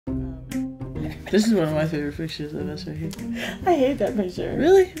This is one of my favorite pictures of us right here. I hate that picture.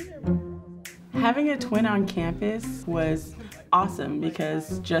 Really? Having a twin on campus was awesome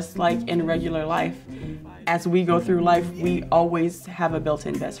because just like in regular life, as we go through life, we always have a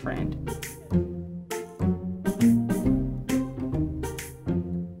built-in best friend.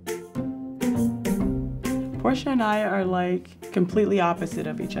 Porscha and I are like completely opposite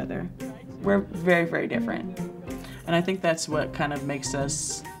of each other. We're very, very different. And I think that's what kind of makes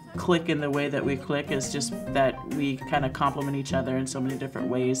us click in the way that we click, is just that we kind of complement each other in so many different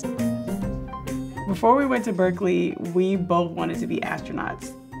ways. Before we went to Berkeley, we both wanted to be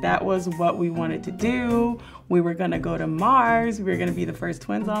astronauts. That was what we wanted to do. We were gonna go to Mars. We were gonna be the first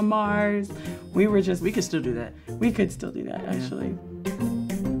twins on Mars. We could still do that. We could still do that, actually.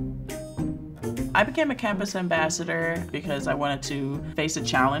 I became a campus ambassador because I wanted to face a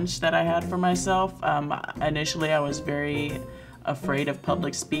challenge that I had for myself. Initially, I was very afraid of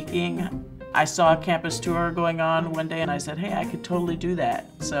public speaking. I saw a campus tour going on one day and I said, hey, I could totally do that.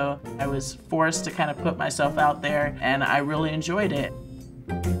 So I was forced to kind of put myself out there, and I really enjoyed it.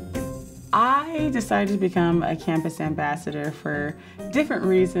 I decided to become a campus ambassador for different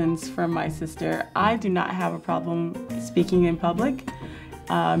reasons from my sister. I do not have a problem speaking in public.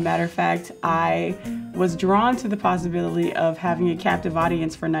 Matter of fact, I was drawn to the possibility of having a captive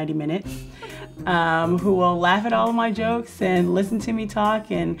audience for 90 minutes who will laugh at all of my jokes and listen to me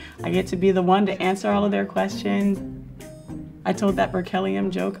talk, and I get to be the one to answer all of their questions. I told that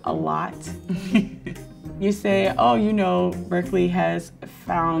Berkeleyium joke a lot. You say, oh, you know, Berkeley has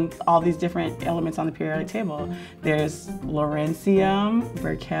found all these different elements on the periodic table. There's Lawrencium,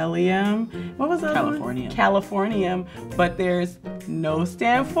 Berkeleyium, what was that? Californium. Californium, but there's no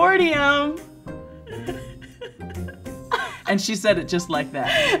Stanfordium. And she said it just like that.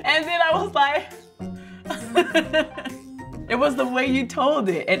 And then I was like, it was the way you told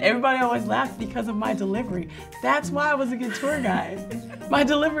it. And everybody always laughed because of my delivery. That's why I was a good tour guide. My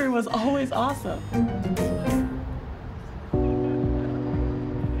delivery was always awesome.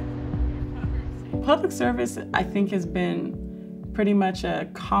 Public service, I think, has been pretty much a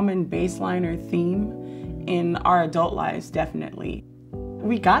common baseline or theme in our adult lives, definitely.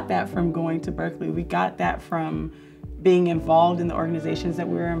 We got that from going to Berkeley. We got that from being involved in the organizations that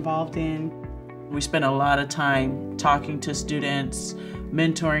we were involved in. We spent a lot of time talking to students,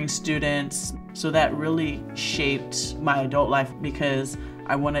 mentoring students, so that really shaped my adult life because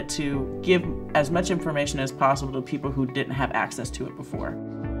I wanted to give as much information as possible to people who didn't have access to it before.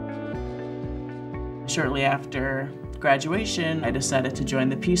 Shortly after graduation, I decided to join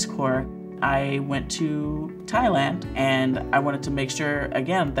the Peace Corps. I went to Thailand, and I wanted to make sure,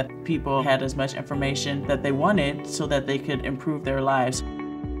 again, that people had as much information that they wanted so that they could improve their lives.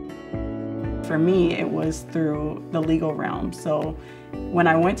 For me, it was through the legal realm. So when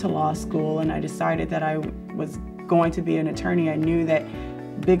I went to law school and I decided that I was going to be an attorney, I knew that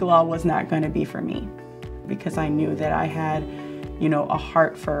big law was not going to be for me because I knew that I had, you know, a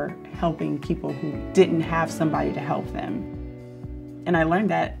heart for helping people who didn't have somebody to help them. And I learned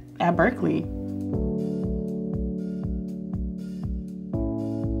that at Berkeley.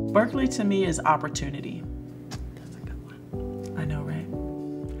 Berkeley to me is opportunity. That's a good one. I know, right?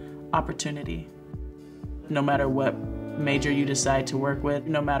 Opportunity. No matter what major you decide to work with,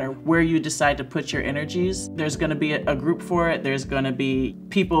 no matter where you decide to put your energies, there's going to be a group for it. There's going to be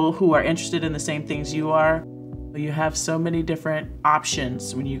people who are interested in the same things you are. You have so many different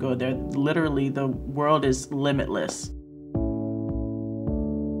options when you go there. Literally, the world is limitless.